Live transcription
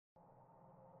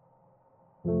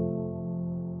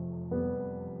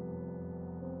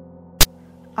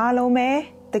အားလုံးပဲ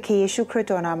သခင်ယေရှုခရစ်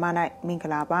တော်နာမ၌မင်္ဂ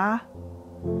လာပါ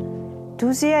ဒု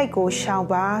စရိုက်ကိုရှောင်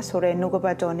ပါဆိုတဲ့နှုတ်ကပ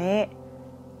တ်တော်နဲ့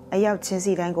အရောက်ချင်း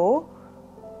စီတိုင်းကို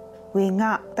ဝေငှ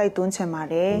တိုက်တွန်းချင်ပါ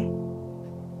တယ်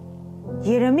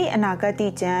ယေရမိအနာဂ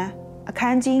တ်ကျမ်းအခ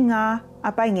န်းကြီး9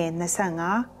အပိုက်ငယ်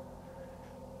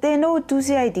25သင်တို့ဒုစ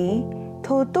ရိုက်သည်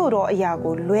ထိုတို့သောအရာ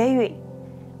ကိုလွဲ၍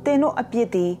သင်တို့အပြစ်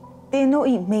သည်သင်တို့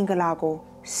၏မင်္ဂလာကို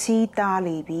စီးတား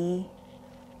လေပြီ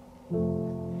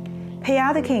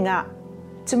ဖျားသခင်က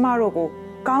ကျမတို့ကို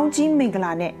ကောင်းကြီးမင်္ဂ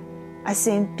လာနဲ့အစ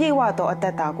ဉ်ပြည့်ဝသောအသ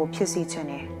က်တာကိုဖြစ်စေခြင်း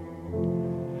နဲ့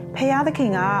ဖျားသခ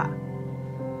င်က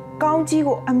ကောင်းကြီး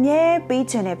ကိုအမြဲပေး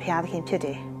ခြင်းနဲ့ဖျားသခင်ဖြစ်တ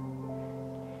ယ်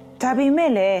။ဒါပေ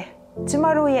မဲ့လည်းကျမ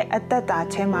တို့ရဲ့အသက်တာ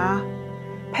ထဲမှာ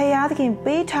ဖျားသခင်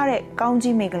ပေးထားတဲ့ကောင်း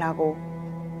ကြီးမင်္ဂလာကို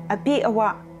အပြည့်အဝ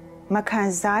မခံ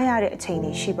စားရတဲ့အချိန်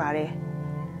တွေရှိပါတယ်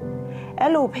။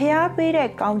အဲ့လိုဖျားပေးတဲ့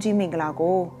ကောင်းကြီးမင်္ဂလာ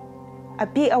ကိုအ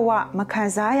ပြည့်အဝမခံ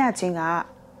စားရခြင်းက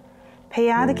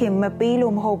ဖျားသခင်မပေး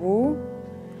လို့မဟုတ်ဘူး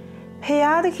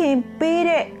ဖျားသခင်ပေး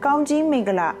တဲ့ကောင်းကြီးမင်္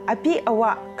ဂလာအပြည့်အဝ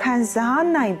ခံစား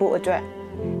နိုင်ဖို့အတွက်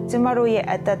ကျမတို့ရဲ့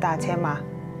အသက်တာထဲမှာ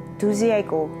ဒုစရိုက်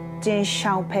ကိုကျင်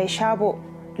ရှောင်ဖယ်ရှားဖို့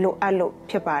လိုအပ်လို့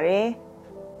ဖြစ်ပါတယ်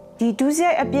ဒီဒုစ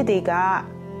ရိုက်အပြစ်တွေက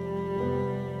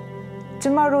ကျ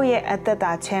မတို့ရဲ့အသက်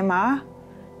တာထဲမှာ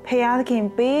ဖျားသခင်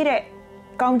ပေးတဲ့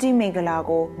ကောင်းကြီးမင်္ဂလာ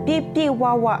ကိုပြည့်ပြည့်ဝ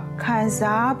ဝခံ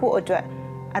စားဖို့အတွက်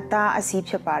အသားအစီး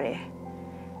ဖြစ်ပါတယ်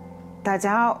။ဒါ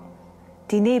ကြောင့်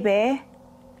ဒီနေ့ပဲ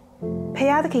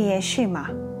ဖျားသခင်ရဲ့ရှေ့မှာ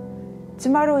ကျ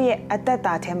မတို့ရဲ့အသက်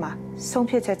တာထဲမှာဆုံး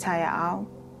ဖြတ်ချက်ချရအောင်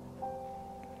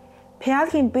။ဖျားသ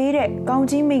ခင်ပေးတဲ့ကောင်း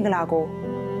ကြီးမင်္ဂလာကို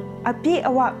အပြည့်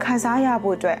အဝခံစားရ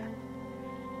ဖို့အတွက်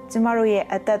ကျမတို့ရဲ့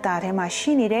အသက်တာထဲမှာ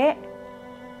ရှိနေတဲ့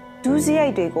ဒုစရို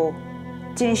က်တွေကို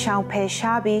ကျင်ရှောင်ဖယ်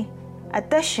ရှားပြီးအ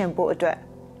သက်ရှင်ဖို့အတွက်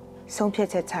ဆုံးဖြတ်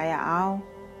ချက်ချရအောင်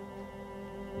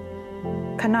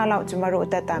ခဏလောက်ကျမတို့အ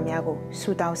သက်တာများကိုဆူ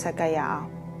တောင်းဆက်ကပ်ရအောင်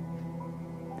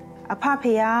အဖ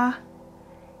ဖေယား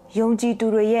ယုံကြည်သူ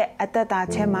တွေရဲ့အသက်တာ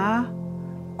ထဲမှာ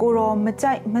ကိုရောမ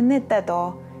ကြိုက်မနစ်သက်သော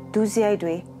ဒုစရိုက်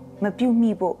တွေမပြုတ်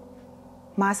မိဖို့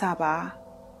မဆာပါ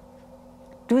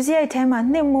ဒုစရိုက်ထဲမှာ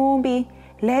နှိမ့်မွန်းပြီး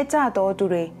လဲကျသောသူ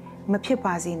တွေမဖြစ်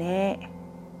ပါစေနဲ့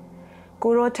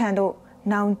ကိုရောထံသို့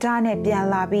နောင်တနဲ့ပြန်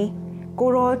လာပြီး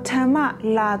ကိုရောထံမှ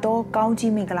လာသောကောင်း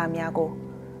ကြီးမင်္ဂလာများကို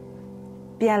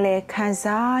ပြန်လဲခံ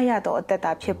စားရသောအသက်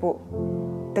တာဖြစ်ဖို့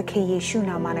သခင်ယေရှု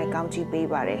နာမ၌ကောင်းချီးပေး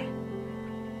ပါတယ်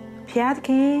။ဖျားသခ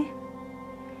င်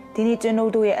ဒီနေ့ကျွန်ု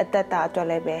ပ်တို့ရဲ့အသက်တာအတွက်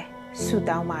လည်းပဲဆု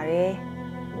တောင်းပါတယ်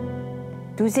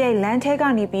။ဒုစရိုက်လမ်းထဲက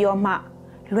နေပြီးတော့မှ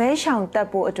လွဲရှောင်တတ်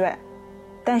ဖို့အတွက်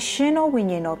တန်ရှင်းသောဝိ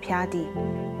ညာဉ်တော်ဖျားသည်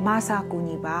မဆာကူ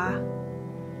ညီပါ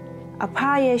။အဖ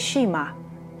ရဲ့ရှိမှ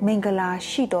မင်္ဂလာ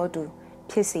ရှိတော်သူ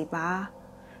ဖြစ်စေပါ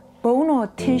ဘုန်းတော်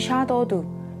ထင်ရှားတော်သူ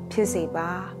ဖြစ်စေပါ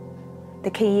သ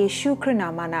ခင်ယေရှုခရစ်နာ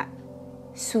မ၌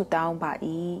ဆုတောင်းပါ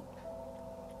၏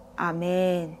အာမ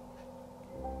င်